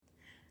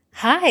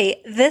Hi,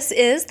 this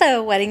is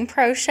the Wedding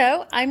Pro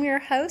Show. I'm your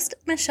host,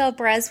 Michelle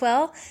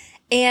Braswell,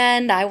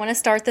 and I want to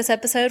start this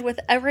episode with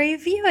a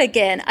review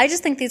again. I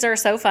just think these are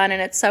so fun,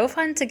 and it's so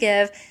fun to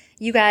give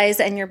you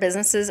guys and your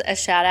businesses a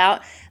shout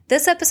out.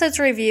 This episode's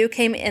review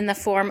came in the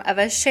form of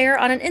a share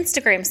on an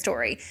Instagram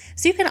story.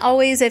 So you can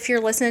always, if you're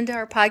listening to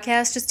our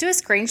podcast, just do a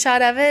screenshot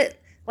of it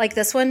like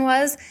this one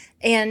was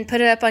and put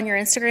it up on your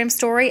Instagram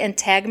story and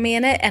tag me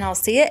in it, and I'll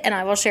see it and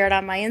I will share it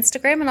on my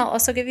Instagram, and I'll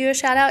also give you a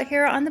shout out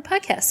here on the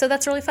podcast. So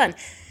that's really fun.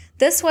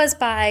 This was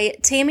by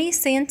Tammy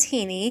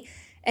Santini,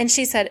 and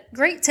she said,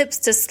 "Great tips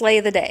to slay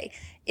the day."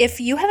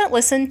 If you haven't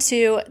listened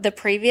to the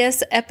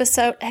previous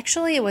episode,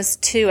 actually it was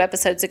 2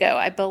 episodes ago.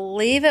 I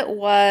believe it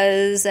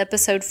was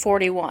episode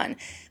 41,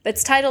 but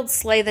it's titled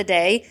Slay the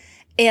Day.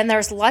 And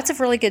there's lots of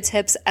really good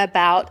tips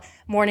about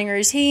morning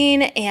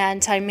routine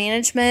and time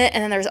management.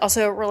 And then there's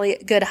also a really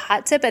good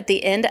hot tip at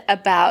the end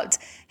about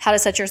how to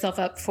set yourself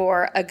up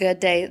for a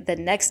good day the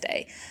next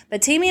day.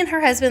 But Tammy and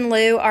her husband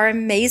Lou are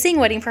amazing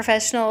wedding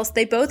professionals.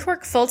 They both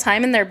work full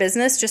time in their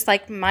business, just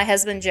like my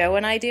husband Joe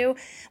and I do.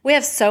 We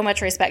have so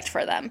much respect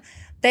for them.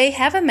 They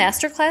have a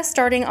masterclass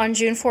starting on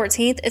June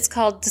 14th. It's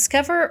called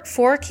Discover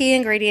 4 Key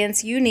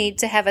Ingredients You Need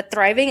to Have a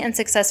Thriving and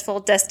Successful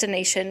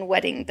Destination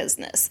Wedding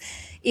Business.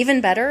 Even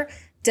better,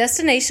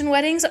 destination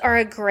weddings are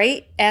a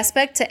great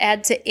aspect to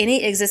add to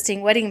any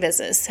existing wedding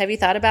business. Have you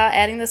thought about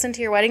adding this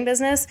into your wedding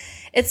business?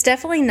 It's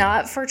definitely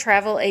not for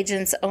travel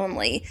agents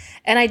only.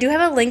 And I do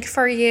have a link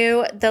for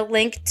you. The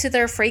link to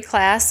their free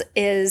class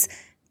is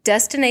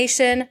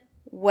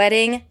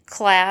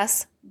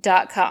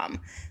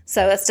destinationweddingclass.com.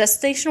 So that's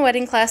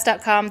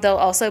destinationweddingclass.com. There'll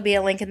also be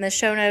a link in the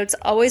show notes.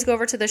 Always go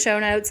over to the show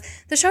notes.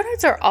 The show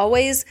notes are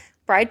always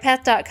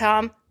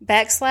bridepath.com/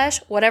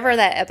 whatever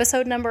that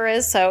episode number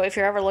is. So if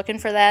you're ever looking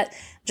for that,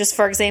 just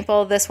for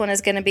example, this one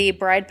is going to be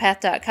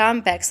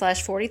bridepath.com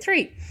 /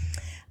 43.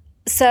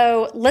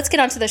 So let's get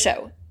on to the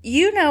show.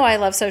 You know I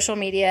love social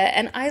media,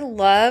 and I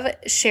love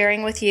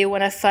sharing with you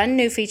when a fun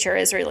new feature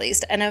is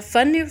released, and a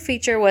fun new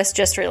feature was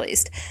just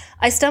released.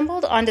 I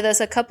stumbled onto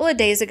this a couple of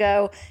days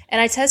ago, and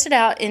I tested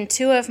out in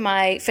 2 of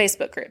my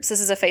Facebook groups.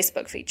 This is a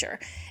Facebook feature.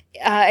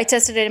 I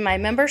tested it in my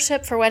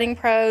membership for wedding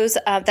pros.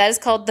 That is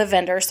called the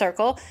Vendor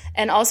Circle,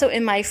 and also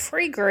in my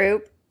free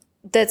group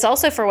that's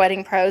also for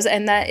wedding pros,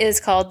 and that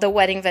is called the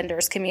Wedding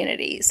Vendors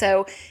Community.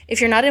 So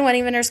if you're not in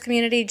Wedding Vendors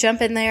Community,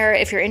 jump in there.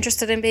 If you're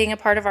interested in being a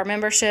part of our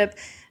membership,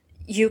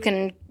 you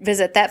can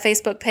visit that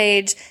Facebook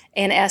page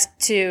and ask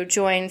to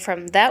join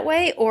from that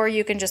way, or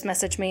you can just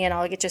message me and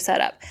I'll get you set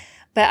up.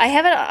 But I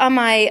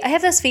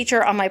have this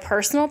feature on my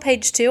personal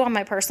page too, on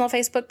my personal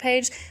Facebook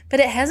page, but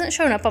it hasn't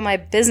shown up on my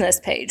business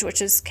page,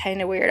 which is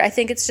kind of weird. I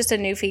think it's just a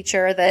new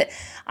feature that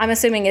I'm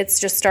assuming it's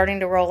just starting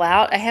to roll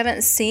out. I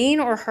haven't seen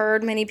or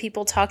heard many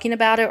people talking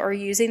about it or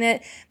using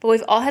it, but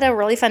we've all had a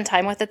really fun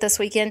time with it this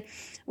weekend.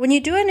 When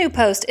you do a new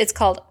post, it's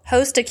called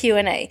Host a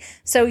Q&A.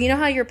 So you know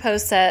how your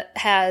post set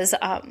has,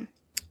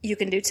 you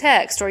can do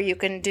text, or you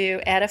can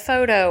add a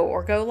photo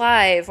or go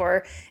live,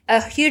 or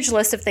a huge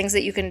list of things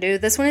that you can do.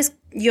 This one is,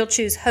 you'll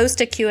choose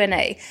Host a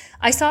Q&A.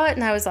 I saw it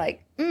and I was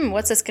like,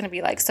 what's this going to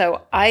be like?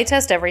 So I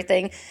test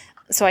everything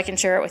so I can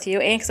share it with you,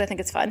 and because I think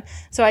it's fun.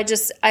 So I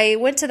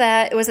went to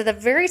that. It was at the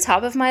very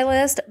top of my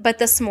list, but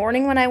this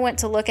morning when I went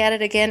to look at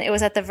it again, it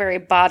was at the very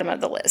bottom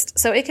of the list.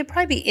 So it could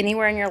probably be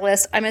anywhere in your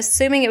list. I'm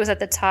assuming it was at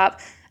the top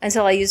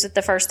until I used it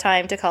the first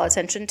time to call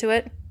attention to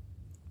it.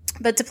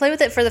 But to play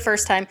with it for the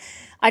first time,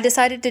 I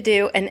decided to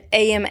do an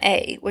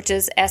AMA, which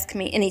is Ask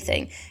Me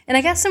Anything. And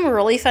I got some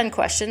really fun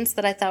questions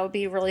that I thought would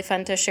be really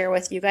fun to share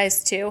with you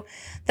guys too.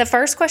 The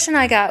first question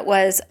I got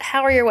was,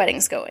 how are your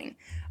weddings going?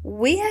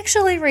 We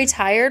actually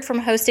retired from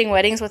hosting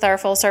weddings with our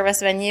full service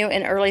venue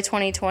in early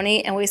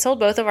 2020, and we sold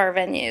both of our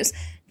venues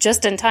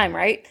just in time,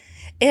 right?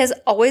 It has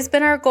always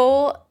been our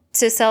goal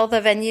to sell the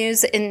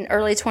venues in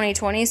early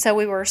 2020, so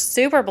we were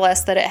super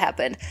blessed that it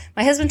happened.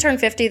 My husband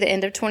turned 50 the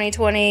end of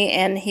 2020,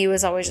 and he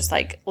was always just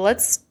like,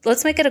 let's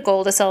make it a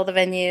goal to sell the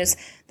venues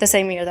the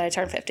same year that I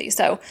turned 50.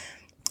 So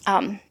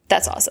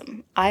that's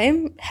awesome.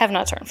 I have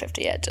not turned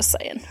 50 yet, just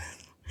saying.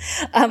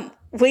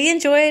 We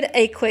enjoyed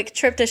a quick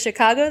trip to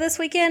Chicago this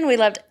weekend. We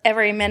loved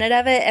every minute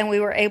of it, and we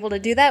were able to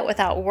do that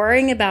without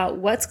worrying about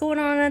what's going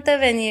on at the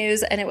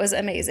venues, and it was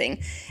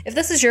amazing. If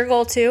this is your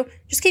goal too,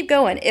 just keep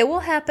going. It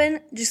will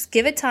happen. Just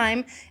give it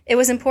time. It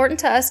was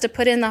important to us to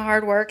put in the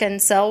hard work and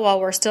sell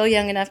while we're still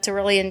young enough to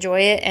really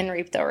enjoy it and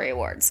reap the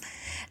rewards.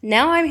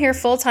 Now I'm here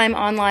full-time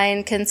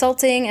online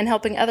consulting and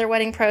helping other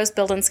wedding pros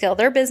build and scale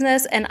their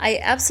business, and I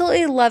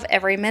absolutely love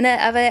every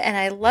minute of it, and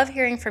I love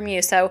hearing from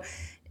you. So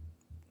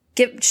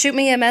shoot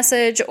me a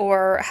message,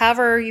 or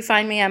however you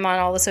find me. I'm on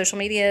all the social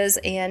medias,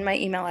 and my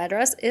email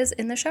address is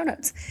in the show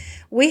notes.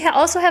 We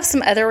also have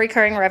some other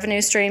recurring revenue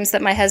streams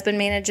that my husband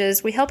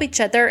manages. We help each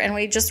other, and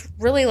we just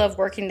really love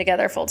working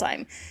together full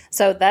time.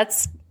 So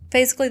that's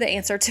basically the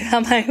answer to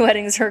how my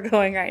weddings are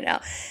going right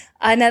now.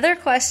 Another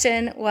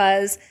question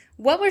was,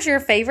 what was your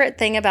favorite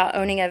thing about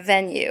owning a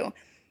venue?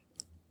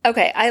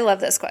 Okay, I love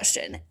this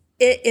question.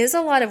 it is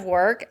a lot of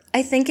work.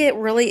 I think it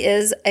really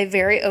is a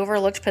very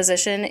overlooked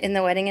position in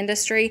the wedding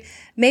industry,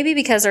 maybe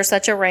because there's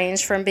such a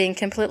range from being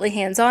completely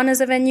hands-on as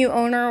a venue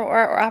owner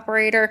or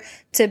operator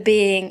to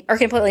being, or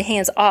completely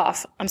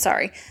hands-off,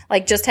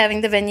 like just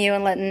having the venue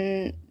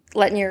and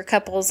letting your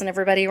couples and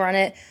everybody run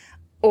it,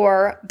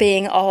 or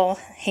being all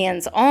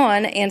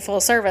hands-on and full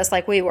service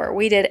like we were.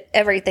 We did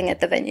everything at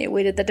the venue.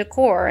 We did the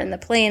decor and the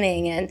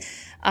planning,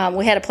 and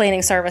we had a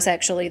planning service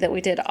actually that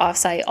we did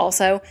offsite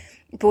also.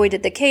 But we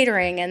did the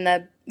catering and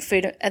the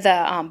food,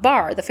 the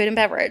bar, the food and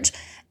beverage,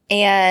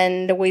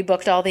 and we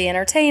booked all the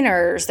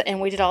entertainers and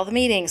we did all the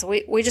meetings.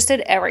 We just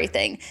did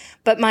everything.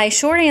 But my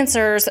short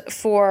answers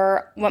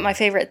for what my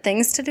favorite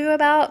things to do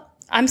about,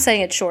 I'm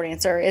saying it's short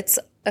answer. It's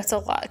a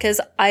lot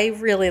because I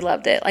really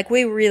loved it. Like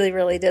we really,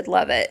 really did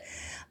love it.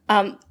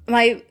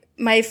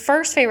 My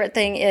first favorite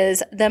thing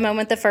is the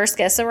moment the first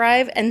guests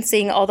arrive and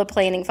seeing all the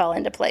planning fall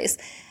into place.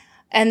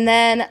 And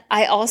then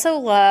I also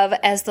love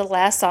as the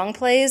last song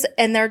plays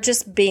and they're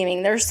just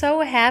beaming. They're so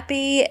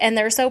happy and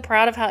they're so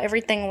proud of how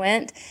everything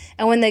went.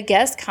 And when the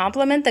guests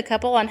compliment the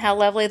couple on how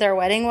lovely their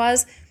wedding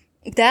was,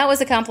 that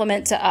was a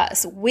compliment to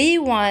us. We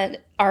want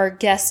our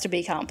guests to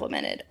be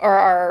complimented, or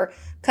our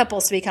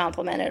couples to be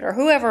complimented, or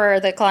whoever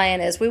the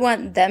client is. We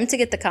want them to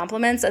get the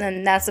compliments, and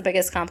then that's the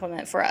biggest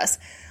compliment for us.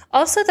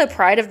 Also, the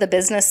pride of the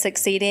business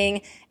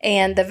succeeding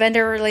and the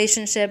vendor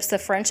relationships, the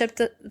friendship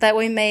that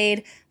we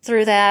made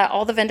through that,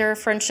 all the vendor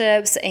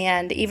friendships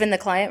and even the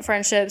client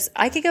friendships.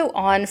 I could go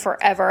on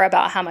forever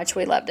about how much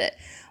we loved it.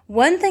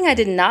 One thing I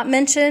did not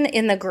mention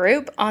in the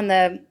group on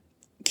the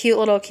cute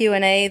little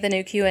Q&A, the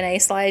new Q&A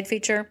slide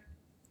feature,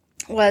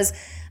 was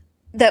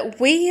that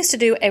we used to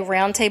do a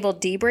roundtable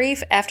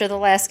debrief after the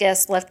last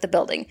guest left the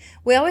building.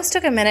 We always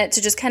took a minute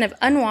to just kind of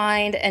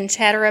unwind and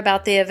chatter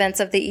about the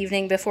events of the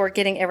evening before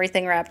getting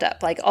everything wrapped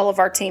up. Like all of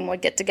our team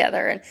would get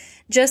together and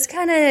just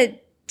kind of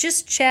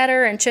just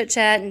chatter and chit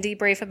chat and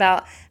debrief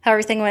about how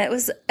everything went. It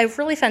was a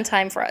really fun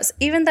time for us.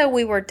 Even though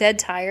we were dead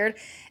tired,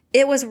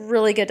 it was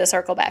really good to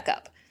circle back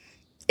up.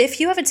 If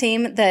you have a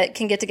team that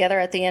can get together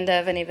at the end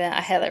of an event,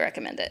 I highly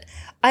recommend it.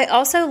 I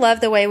also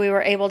love the way we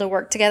were able to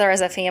work together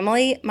as a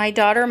family. My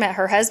daughter met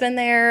her husband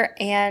there,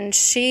 and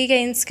she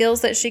gained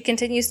skills that she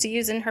continues to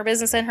use in her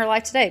business and her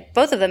life today.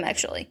 Both of them,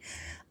 actually.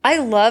 I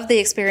love the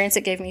experience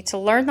it gave me to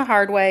learn the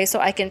hard way so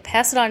I can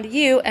pass it on to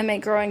you and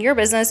make growing your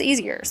business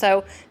easier.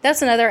 So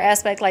that's another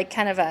aspect, like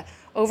kind of a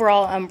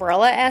overall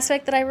umbrella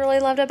aspect that I really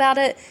loved about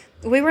it.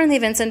 We were in the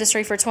events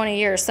industry for 20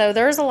 years, so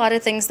there's a lot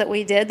of things that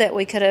we did that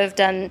we could have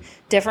done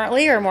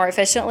differently or more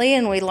efficiently,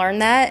 and we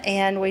learned that,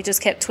 and we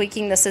just kept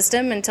tweaking the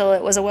system until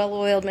it was a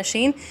well-oiled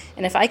machine.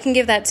 And if I can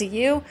give that to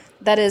you,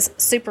 that is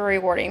super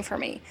rewarding for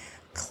me.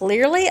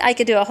 Clearly, I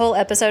could do a whole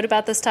episode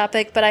about this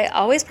topic, but I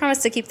always promise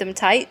to keep them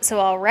tight, so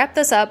I'll wrap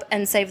this up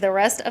and save the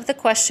rest of the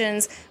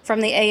questions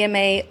from the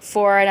AMA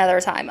for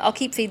another time. I'll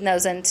keep feeding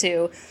those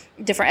into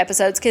different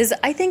episodes, because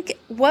I think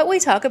what we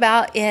talk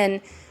about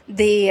in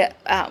the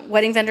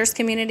Wedding Vendors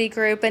Community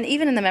group and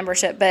even in the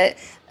membership, but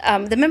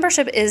the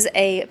membership is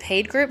a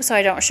paid group, so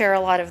I don't share a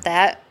lot of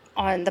that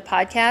on the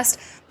podcast.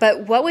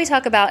 But what we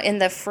talk about in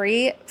the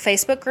free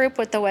Facebook group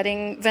with the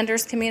Wedding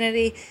Vendors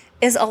Community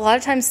is a lot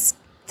of times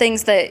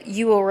things that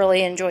you will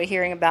really enjoy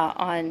hearing about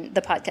on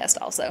the podcast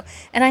also.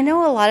 And I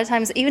know a lot of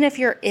times, even if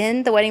you're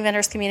in the Wedding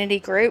Vendors Community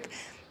group,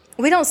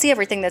 we don't see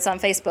everything that's on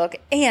Facebook,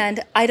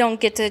 and I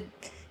don't get to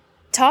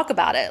talk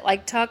about it,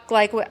 talk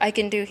like what I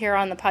can do here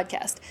on the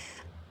podcast.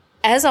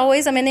 As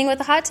always, I'm ending with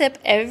a hot tip.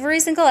 Every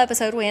single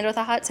episode, we end with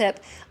a hot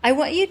tip. I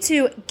want you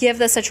to give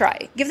this a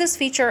try. Give this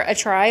feature a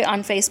try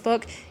on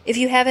Facebook. If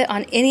you have it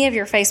on any of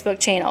your Facebook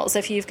channels,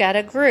 if you've got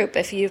a group,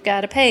 if you've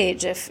got a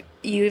page, if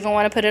you even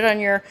want to put it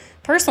on your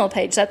personal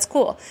page, that's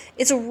cool.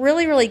 It's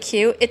really, really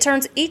cute. It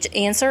turns each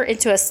answer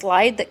into a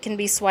slide that can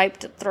be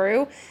swiped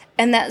through,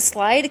 and that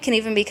slide can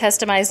even be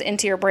customized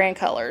into your brand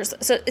colors.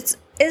 So it's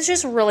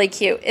just really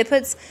cute. It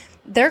puts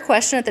their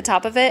question at the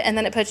top of it, and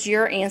then it puts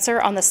your answer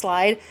on the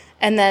slide,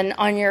 and then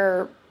on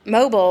your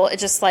mobile, it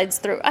just slides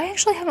through. I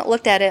actually haven't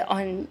looked at it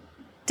on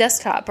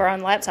desktop or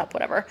on laptop,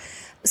 whatever.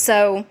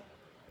 So,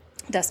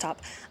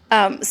 desktop.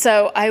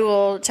 So I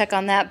will check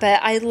on that,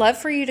 but I'd love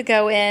for you to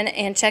go in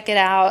and check it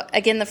out.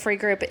 Again, the free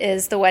group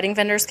is the Wedding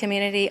Vendors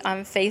Community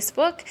on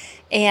Facebook,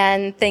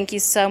 and thank you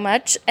so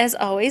much, as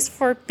always,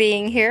 for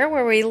being here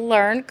where we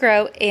learn,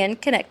 grow,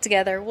 and connect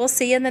together. We'll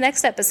see you in the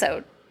next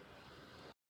episode.